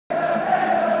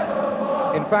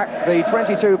In fact, the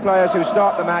 22 players who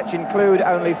start the match include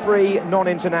only 3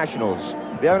 non-internationals.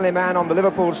 The only man on the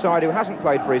Liverpool side who hasn't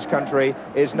played for his country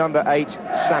is number 8,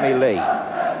 Sammy Lee.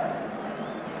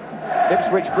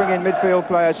 Ipswich bring in midfield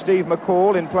player Steve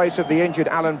McCall in place of the injured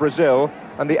Alan Brazil,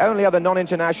 and the only other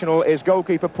non-international is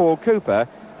goalkeeper Paul Cooper,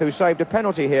 who saved a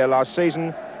penalty here last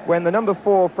season when the number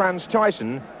 4 Franz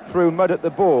Tyson threw mud at the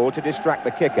ball to distract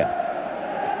the kicker.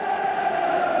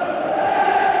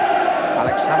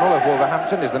 Alex Hamill of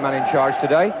Wolverhampton is the man in charge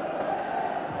today.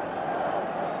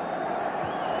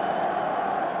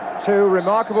 2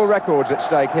 remarkable records at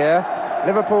stake here.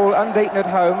 Liverpool unbeaten at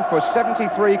home for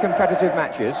 73 competitive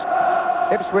matches.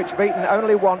 Ipswich beaten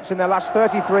only once in their last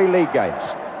 33 league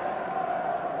games.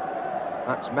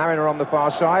 That's Mariner on the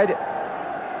far side.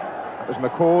 That was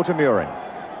McCall to Murin.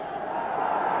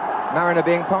 Mariner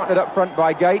being partnered up front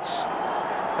by Gates.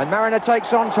 And Mariner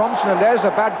takes on Thompson, and there's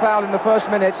a bad foul in the first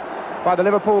minute by the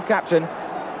Liverpool captain.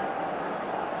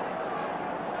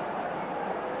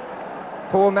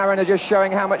 Paul Mariner just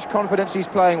showing how much confidence he's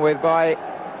playing with by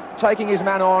taking his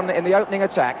man on in the opening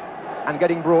attack and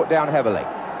getting brought down heavily.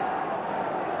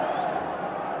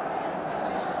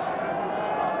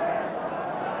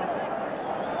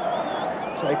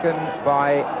 Taken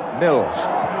by Mills.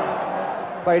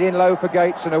 Played in low for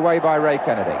Gates and away by Ray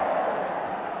Kennedy.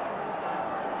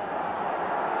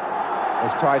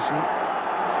 There's Tyson.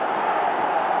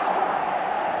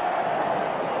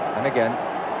 And again.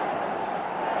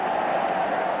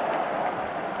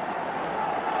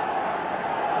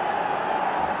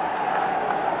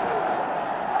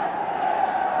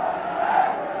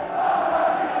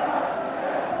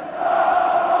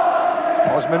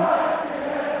 Osman.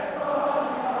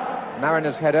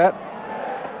 Mariner's header.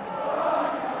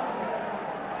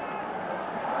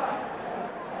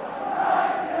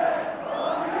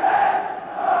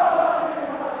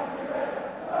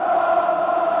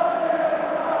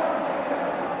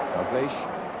 Dalglish.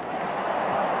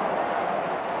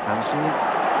 Hansen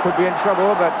could be in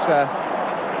trouble, but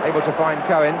able to find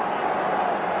Cohen,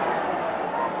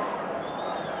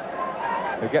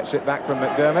 who gets it back from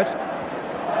McDermott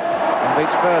and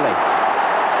beats Burley.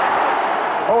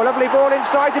 Oh, a lovely ball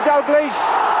inside to Dalglish.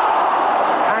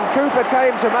 And Cooper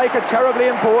came to make a terribly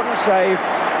important save.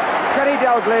 Kenny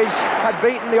Dalglish had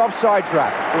beaten the offside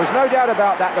trap. There was no doubt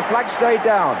about that. The flag stayed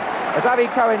down as Avi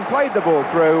Cohen played the ball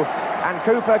through, and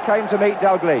Cooper came to meet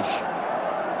Dalglish.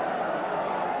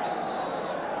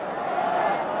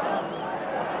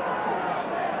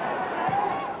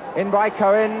 In by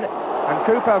Cohen, and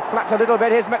Cooper flapped a little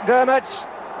bit. Here's McDermott.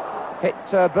 Hit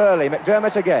Burley.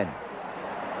 McDermott again.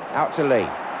 Out to Lee.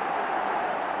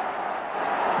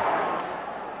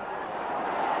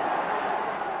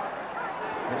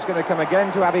 It's going to come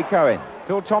again to Avi Cohen.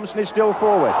 Phil Thompson is still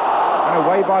forward. And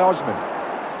away by Osman.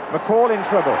 McCall in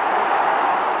trouble.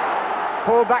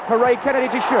 Pulled back for Ray Kennedy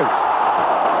to shoot.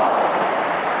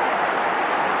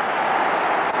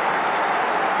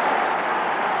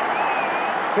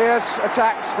 Fierce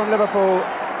attacks from Liverpool,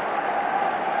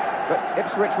 but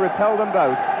Ipswich repelled them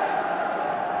both.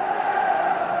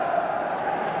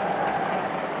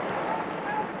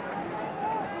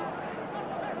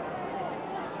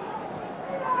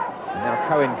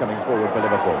 Cohen coming forward for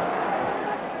Liverpool.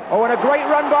 Oh, and a great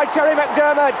run by Terry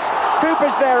McDermott.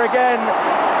 Cooper's there again.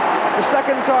 The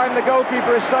second time the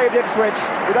goalkeeper has saved Ipswich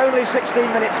with only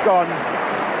 16 minutes gone.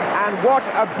 And what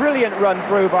a brilliant run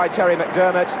through by Terry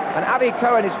McDermott. And Avi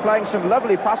Cohen is playing some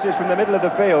lovely passes from the middle of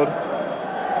the field.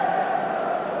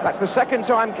 That's the second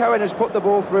time Cohen has put the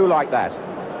ball through like that.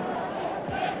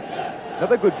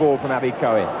 Another good ball from Avi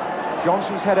Cohen.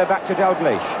 Johnson's header back to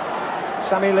Dalglish.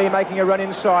 Sammy Lee making a run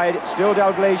inside, still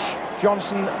Dalglish.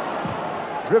 Johnson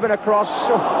driven across.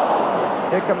 Oh,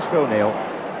 here comes Phil Neal.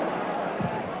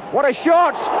 What a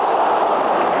shot!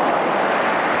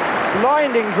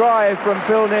 Blinding drive from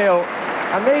Phil Neal.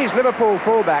 And these Liverpool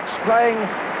fullbacks playing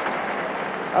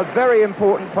a very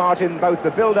important part in both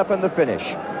the build-up and the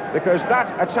finish, because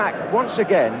that attack once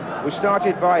again was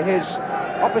started by his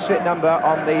opposite number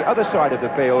on the other side of the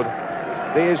field,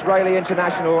 the Israeli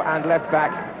international and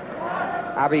left-back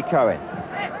Avi Cohen. It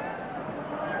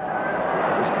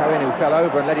was Cohen who fell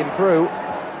over and let him through.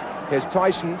 Here's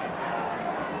Tyson.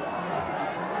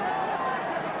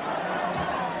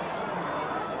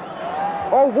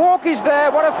 Oh, Walk is there.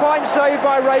 What a fine save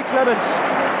by Ray Clements.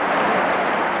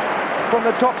 From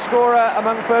the top scorer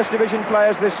among First Division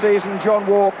players this season, John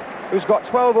Walk, who's got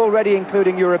 12 already,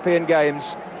 including European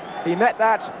games. He met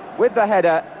that with the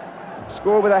header,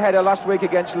 scored with a header last week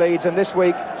against Leeds, and this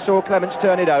week saw Clements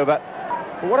turn it over.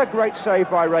 But what a great save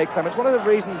by Ray Clements. One of the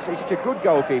reasons he's such a good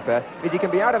goalkeeper is he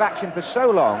can be out of action for so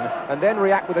long and then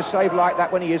react with a save like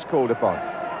that when he is called upon.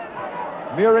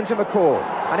 Murin to McCall,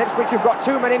 and Ipswich have got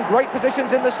two men in great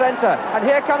positions in the centre, and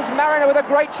here comes Mariner with a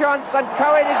great chance, and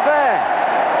Cohen is there.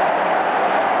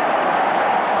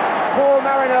 Paul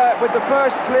Mariner with the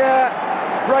first clear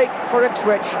break for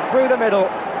Ipswich through the middle.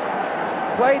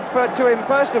 Played to him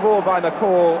first of all by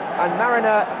McCall, and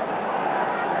Mariner,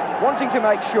 wanting to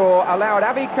make sure, allowed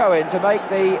Avi Cohen to make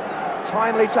the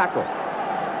timely tackle.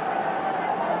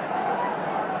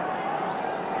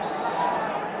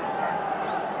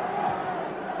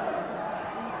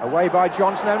 Away by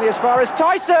Johnson, only as far as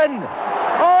Tyson!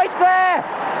 Oh, it's there!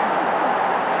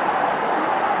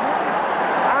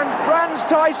 And Franz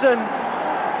Tyson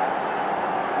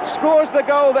scores the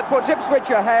goal that puts Ipswich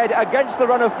ahead against the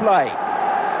run of play.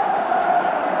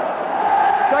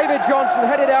 David Johnson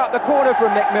headed out the corner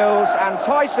from Nick Mills, and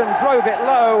Tyson drove it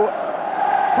low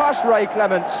past Ray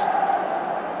Clements.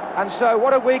 And so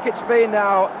what a week it's been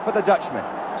now for the Dutchman.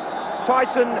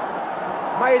 Tyson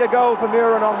made a goal for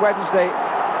Murin on Wednesday,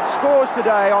 scores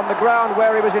today on the ground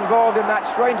where he was involved in that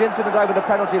strange incident over the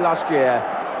penalty last year.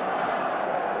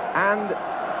 And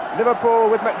Liverpool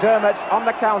with McDermott on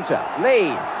the counter.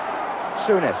 Lee,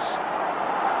 Souness.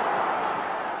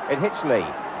 It hits Lee.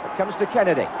 It comes to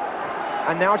Kennedy.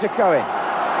 And now to Cohen.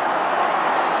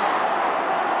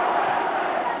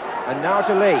 And now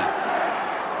to Lee.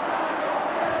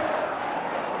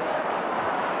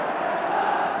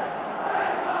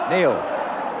 Neil.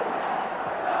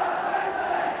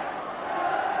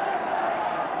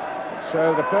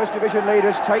 So the First Division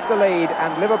leaders take the lead,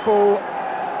 and Liverpool,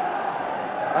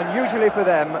 unusually for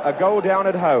them, a goal down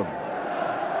at home.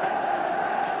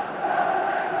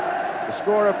 The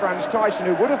scorer, Franz Tyson,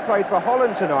 who would have played for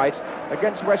Holland tonight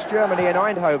against West Germany in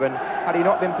Eindhoven had he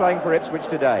not been playing for Ipswich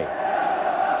today.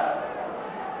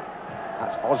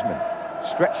 That's Osman,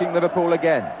 stretching Liverpool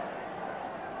again.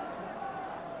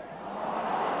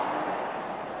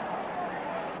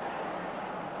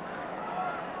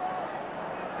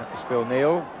 That was Phil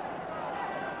Neal.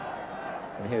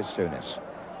 And here's Souness.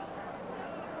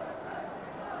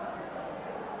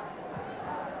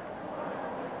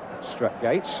 Struck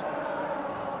Gates.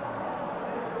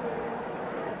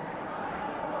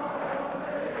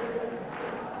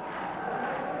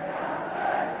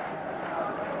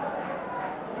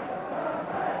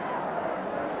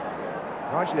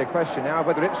 Largely a question now of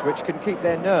whether Ipswich can keep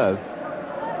their nerve.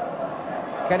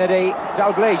 Kennedy,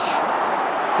 Dalglish.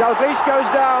 Dalglish goes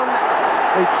down.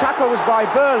 The tackle was by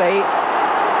Burley.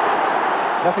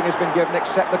 Nothing has been given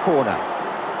except the corner.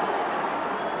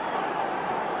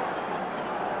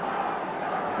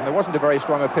 And there wasn't a very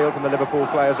strong appeal from the Liverpool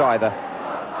players either.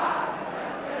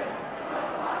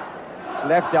 It's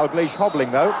left Dalglish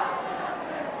hobbling though.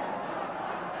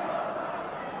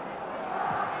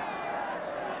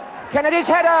 Kennedy's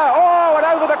header, oh, and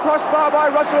over the crossbar by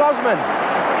Russell Osman.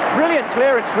 Brilliant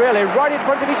clearance, really, right in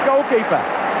front of his goalkeeper.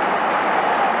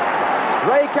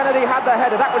 Ray Kennedy had the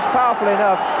header, that was powerful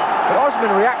enough, but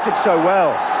Osman reacted so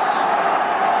well.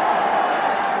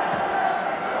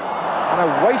 And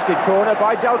a wasted corner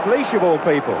by Dalglish of all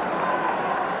people.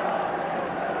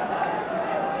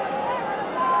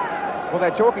 Well,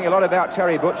 they're talking a lot about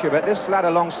Terry Butcher, but this lad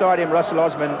alongside him, Russell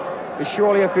Osman, is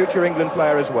surely a future England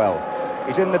player as well.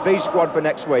 He's in the B squad for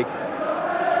next week.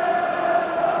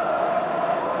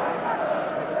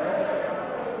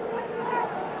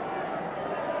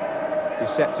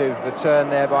 Deceptive, the turn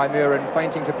there by Murin,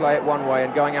 feinting to play it one way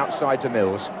and going outside to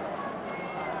Mills.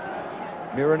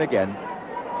 Murin again.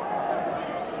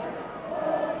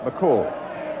 McCall.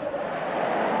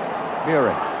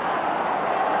 Murin.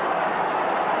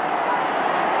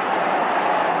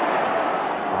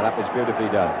 Oh, that was beautifully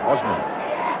done. Osman.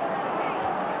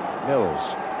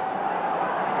 Mills.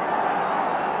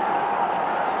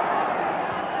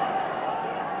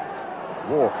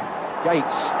 Walk.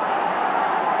 Gates.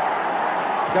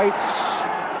 Gates.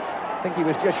 I think he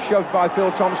was just shoved by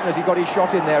Phil Thompson as he got his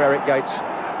shot in there, Eric Gates.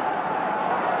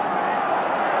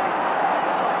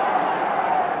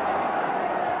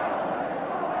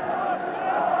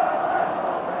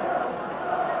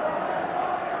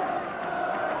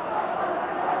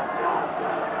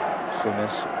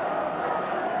 Souness.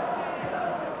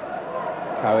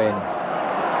 Cohen.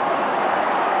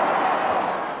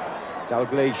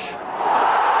 Dalglish.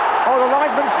 Oh, the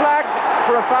linesman's flagged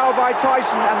for a foul by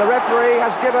Tyson, and the referee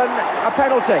has given a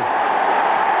penalty.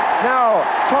 Now,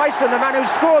 Tyson, the man who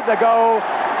scored the goal,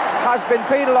 has been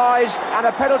penalised, and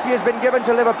a penalty has been given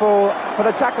to Liverpool for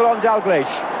the tackle on Dalglish.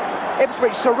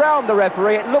 Ipswich surround the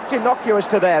referee. It looked innocuous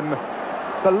to them,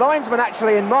 The linesman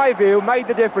actually, in my view, made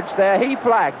the difference there. He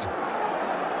flagged.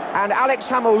 And Alex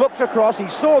Hamill looked across, he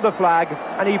saw the flag,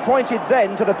 and he pointed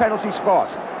then to the penalty spot.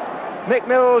 Mick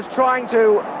Mills trying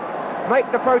to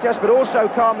make the protest, but also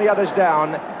calm the others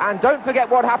down. And don't forget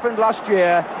what happened last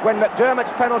year when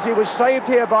McDermott's penalty was saved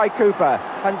here by Cooper.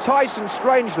 And Tyson,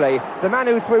 strangely, the man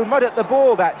who threw mud at the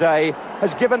ball that day,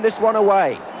 has given this one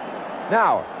away.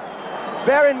 Now,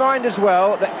 bear in mind as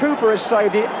well that Cooper has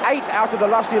saved 8 out of the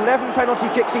last 11 penalty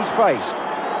kicks he's faced.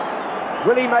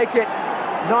 Will he make it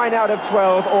 9 out of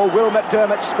 12, or will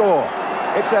McDermott score?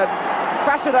 It's a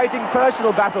fascinating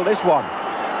personal battle, this one.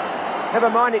 Never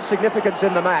mind its significance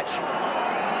in the match.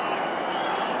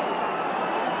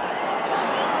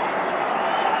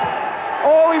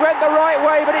 Oh, he went the right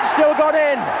way, but it's still gone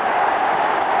in.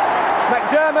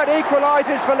 McDermott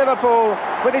equalises for Liverpool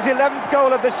with his 11th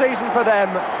goal of the season for them.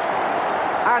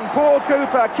 And Paul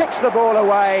Cooper kicks the ball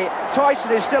away.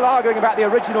 Tyson is still arguing about the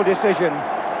original decision.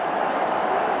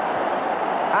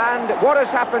 And what has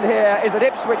happened here is that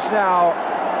Ipswich now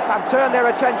have turned their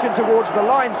attention towards the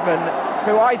linesman,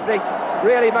 who I think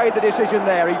really made the decision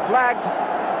there. He flagged,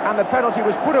 and the penalty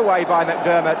was put away by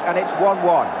McDermott, and it's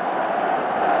 1-1.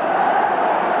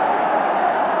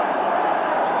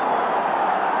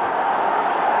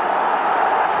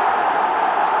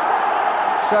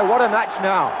 So what a match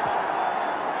now.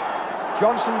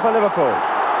 Johnson for Liverpool.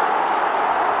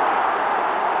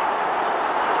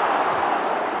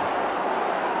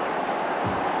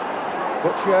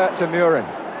 Butcher to Muren.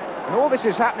 And all this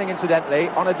is happening, incidentally,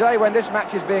 on a day when this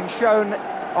match is being shown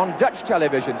on Dutch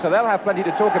television, so they'll have plenty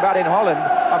to talk about in Holland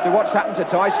after what's happened to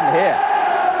Tyson here.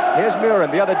 Here's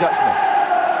Muren, the other Dutchman.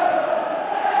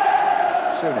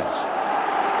 Souness.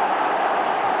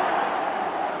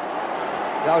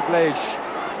 Dalglish.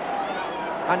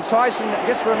 And Tyson,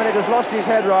 just for a minute, has lost his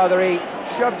head rather. He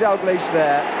shoved Dalglish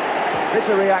there. This is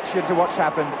a reaction to what's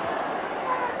happened.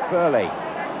 Burley.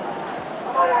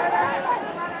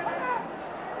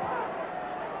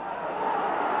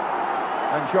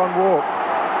 And John Walk.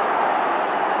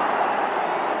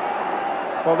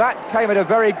 Well, that came at a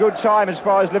very good time as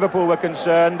far as Liverpool were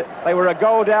concerned. They were a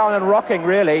goal down and rocking,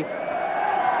 really.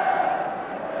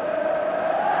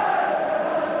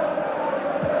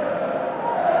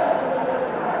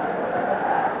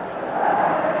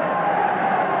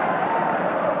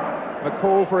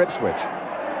 McCall for Ipswich.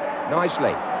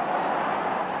 Nicely.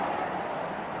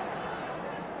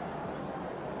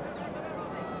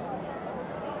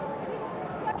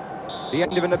 The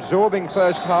end of an absorbing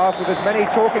first half with as many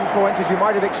talking points as you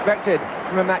might have expected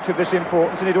from a match of this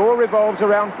importance, and it all revolves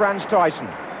around Frans Tyson,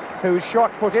 whose shot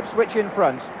put Ipswich in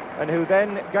front and who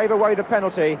then gave away the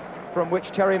penalty from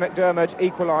which Terry McDermott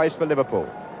equalised for Liverpool.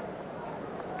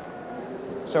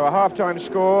 So a half-time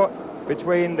score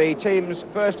between the teams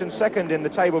first and second in the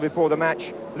table before the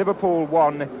match. Liverpool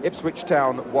 1, Ipswich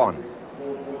Town 1.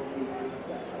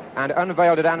 And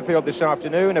unveiled at Anfield this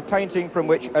afternoon, a painting from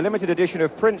which a limited edition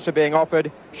of prints are being offered,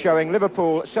 showing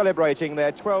Liverpool celebrating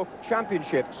their 12th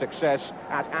championship success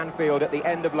at Anfield at the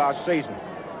end of last season.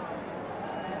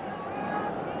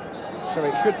 So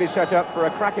it should be set up for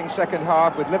a cracking second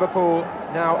half, with Liverpool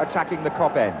now attacking the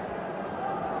Kop end.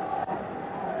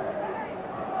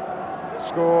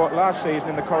 Score last season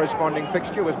in the corresponding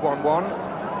fixture was 1-1,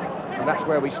 and that's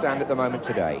where we stand at the moment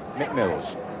today. Mick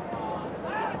Mills.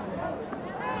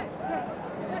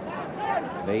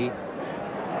 Lee.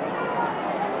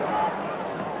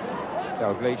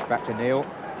 Dalglish back to Neil.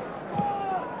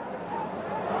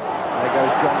 There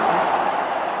goes Johnson.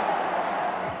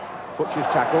 Butcher's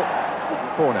tackle.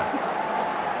 Corner.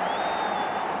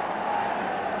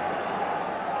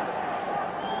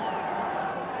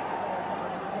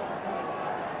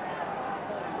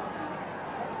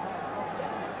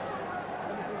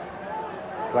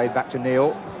 Played back to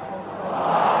Neil.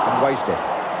 And wasted.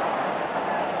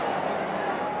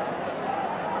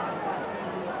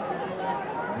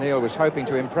 Neil was hoping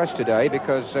to impress today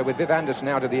because with Viv Anderson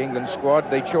out of the England squad,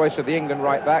 the choice of the England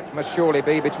right-back must surely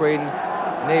be between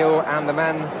Neil and the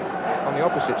man on the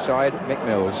opposite side, Mick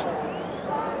Mills.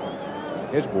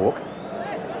 Here's Walk.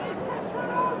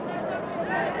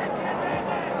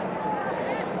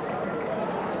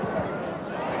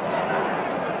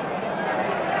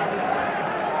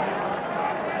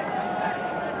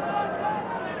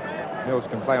 Mills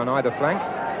can play on either flank.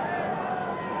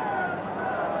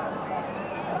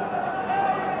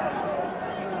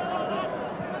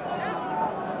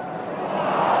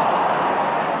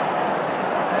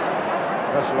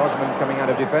 Osman coming out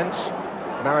of defence,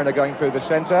 Mariner going through the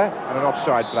centre, and an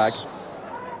offside flag.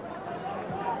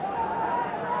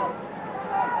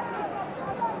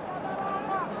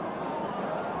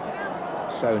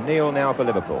 So Neil now for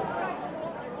Liverpool.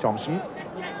 Thompson.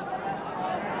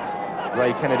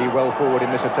 Ray Kennedy well forward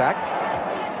in this attack,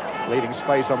 leaving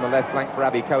space on the left flank for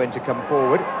Abby Cohen to come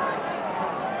forward.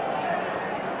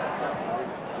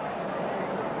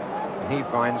 And he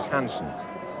finds Hansen.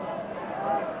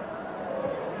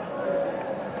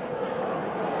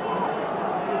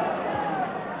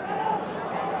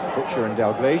 Butcher and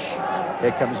Dalglish.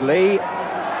 Here comes Lee.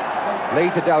 Lee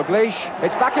to Dalglish.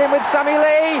 It's back in with Sammy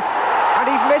Lee, and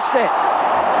he's missed it.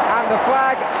 And the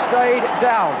flag stayed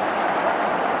down.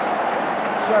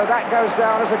 So that goes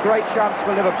down as a great chance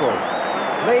for Liverpool.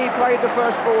 Lee played the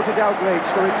first ball to Dalglish.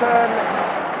 The return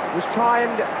was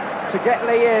timed to get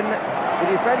Lee in.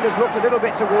 The defenders looked a little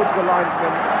bit towards the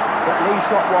linesman, but Lee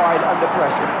shot wide under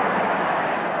pressure.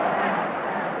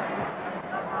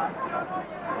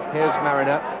 Here's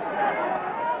Mariner.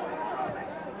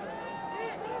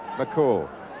 McCall.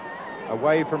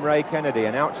 Away from Ray Kennedy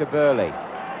and out to Burley.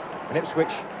 And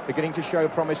Ipswich beginning to show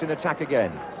promise in attack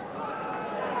again.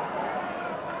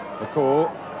 McCall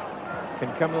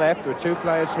can come left. There are two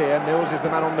players here. Mills is the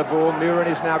man on the ball. Muren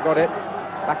has now got it.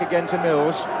 Back again to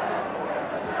Mills.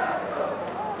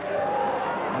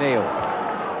 Neil.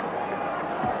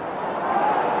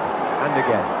 And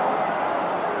again.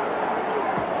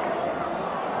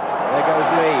 There goes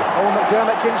Lee. Oh,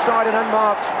 McDermott's inside and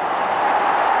unmarked.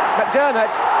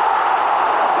 McDermott.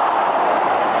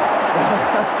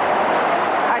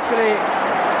 Actually,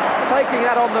 taking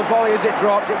that on the volley as it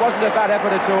dropped, it wasn't a bad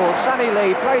effort at all. Sammy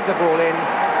Lee played the ball in,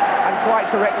 and quite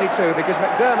correctly too, because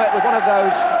McDermott, with one of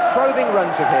those probing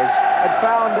runs of his, had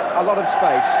found a lot of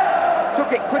space,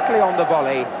 took it quickly on the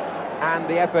volley, and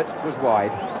the effort was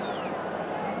wide.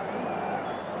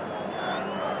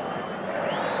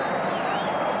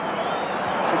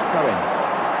 This is Cohen.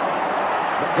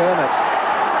 McDermott.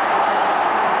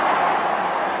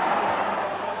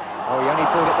 Oh, he only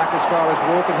pulled it back as far as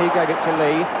Walk, and he gave it to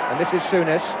Lee. And this is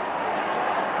Souness.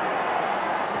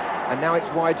 And now it's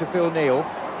wide to Phil Neal.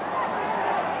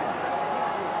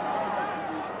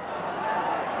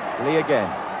 Lee again.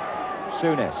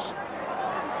 Souness.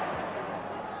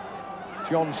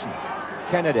 Johnson.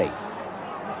 Kennedy.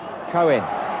 Cohen.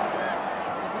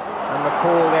 And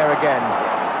McCall there again.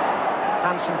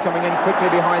 Hansen coming in quickly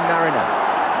behind Mariner.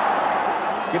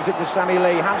 Gives it to Sammy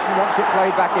Lee. Hansen wants it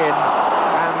played back in.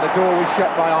 And the door was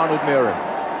shut by Arnold Muren.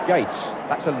 Gates,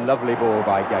 that's a lovely ball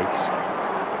by Gates.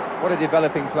 What a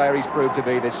developing player he's proved to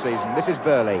be this season. This is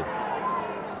Burley.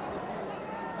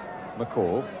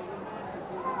 McCall.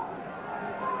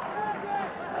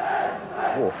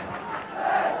 Walk.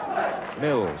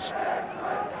 Mills.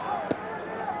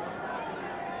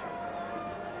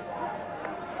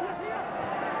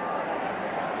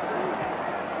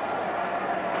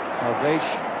 Dalglish.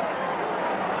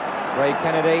 Ray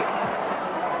Kennedy.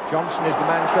 Johnson is the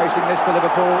man chasing this for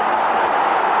Liverpool.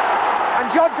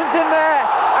 And Johnson's in there,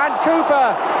 and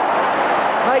Cooper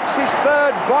makes his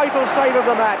third vital save of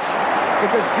the match,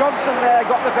 because Johnson there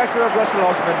got the better of Russell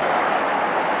Osman.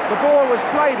 The ball was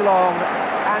played long,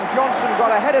 and Johnson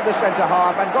got ahead of the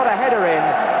centre-half and got a header in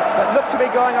that looked to be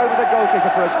going over the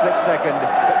goalkeeper for a split second.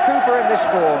 But Cooper in this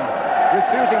form,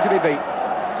 refusing to be beat.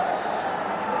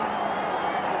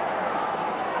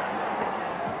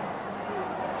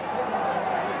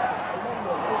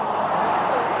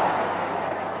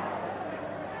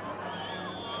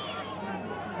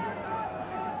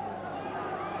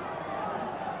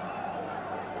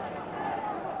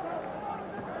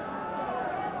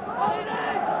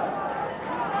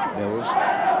 Mills.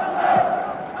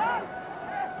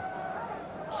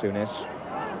 Souness.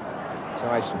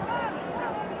 Tyson.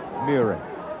 Muren.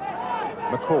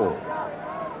 McCall.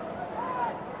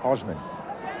 Osman.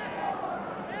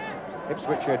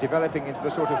 Ipswich are developing into the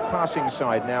sort of passing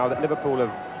side now that Liverpool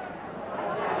have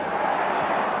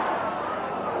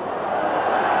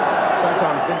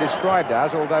sometimes been described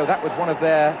as, although that was one of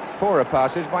their poorer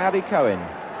passes by Abby Cohen.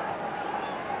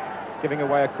 Giving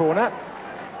away a corner.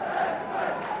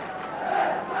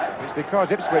 It's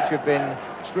because Ipswich have been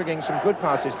stringing some good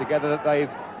passes together that they've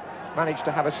managed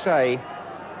to have a say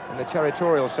in the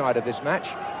territorial side of this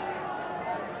match.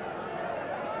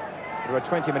 There are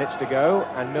 20 minutes to go,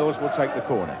 and Mills will take the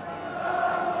corner.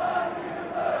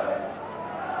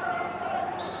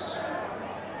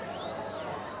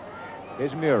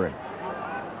 Here's Muren.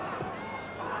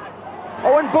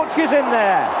 Oh, and Butcher's in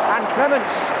there, and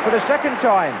Clements for the second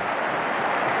time.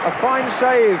 A fine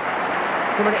save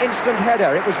from an instant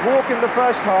header. It was Walk in the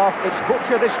first half, it's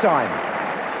Butcher this time.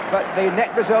 But the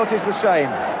net result is the same.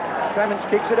 Clements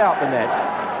keeps it out the net.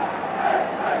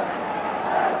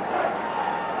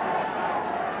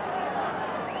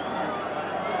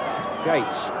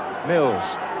 Gates.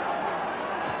 Mills.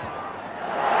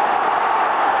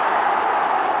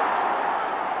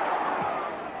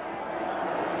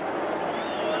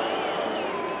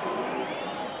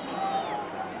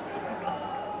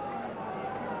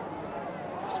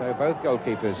 So both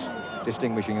goalkeepers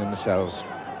distinguishing themselves.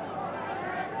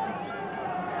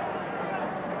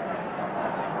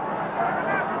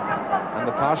 And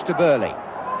the pass to Burley.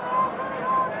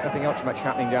 Nothing else much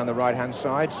happening down the right-hand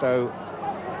side, so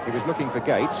he was looking for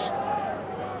Gates.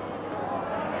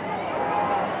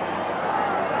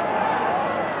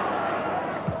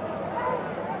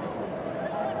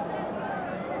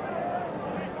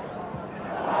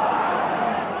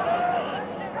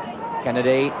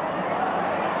 Kennedy.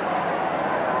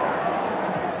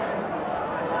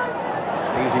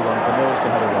 Easy one for Mills to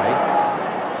head away.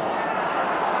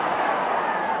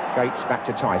 Gates back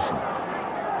to Tyson.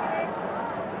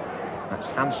 That's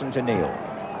Hansen to Neal.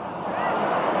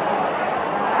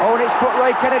 Oh, and it's put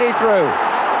Ray Kennedy through.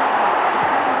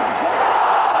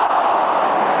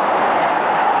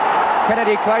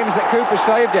 Kennedy claims that Cooper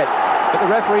saved it, but the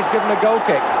referee's given a goal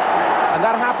kick. And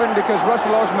that happened because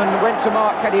Russell Osman went to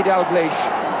mark Kenny Dalglish,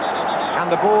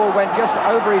 and the ball went just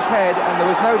over his head, and there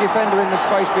was no defender in the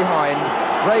space behind.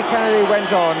 Ray Kennedy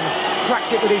went on,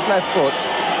 cracked it with his left foot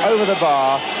over the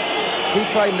bar. He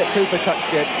claimed that Cooper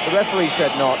touched it. The referee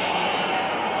said not.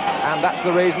 And that's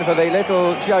the reason for the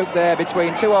little joke there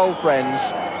between two old friends,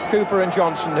 Cooper and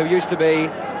Johnson, who used to be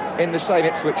in the same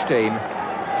Ipswich team.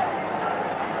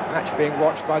 Match being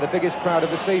watched by the biggest crowd of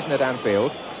the season at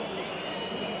Anfield.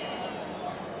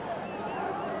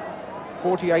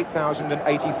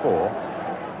 48,084.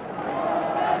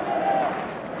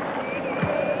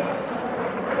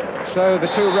 So the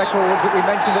two records that we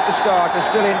mentioned at the start are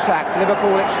still intact.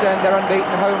 Liverpool extend their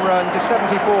unbeaten home run to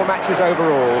 74 matches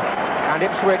overall, and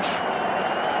Ipswich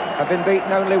have been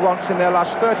beaten only once in their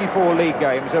last 34 league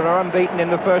games and are unbeaten in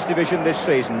the First Division this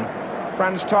season.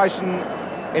 Franz Tyson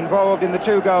involved in the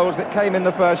two goals that came in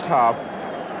the first half,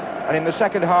 and in the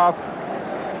second half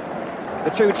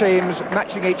the two teams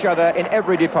matching each other in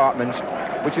every department,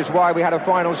 which is why we had a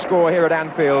final score here at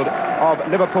Anfield of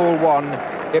Liverpool 1,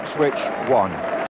 Ipswich 1.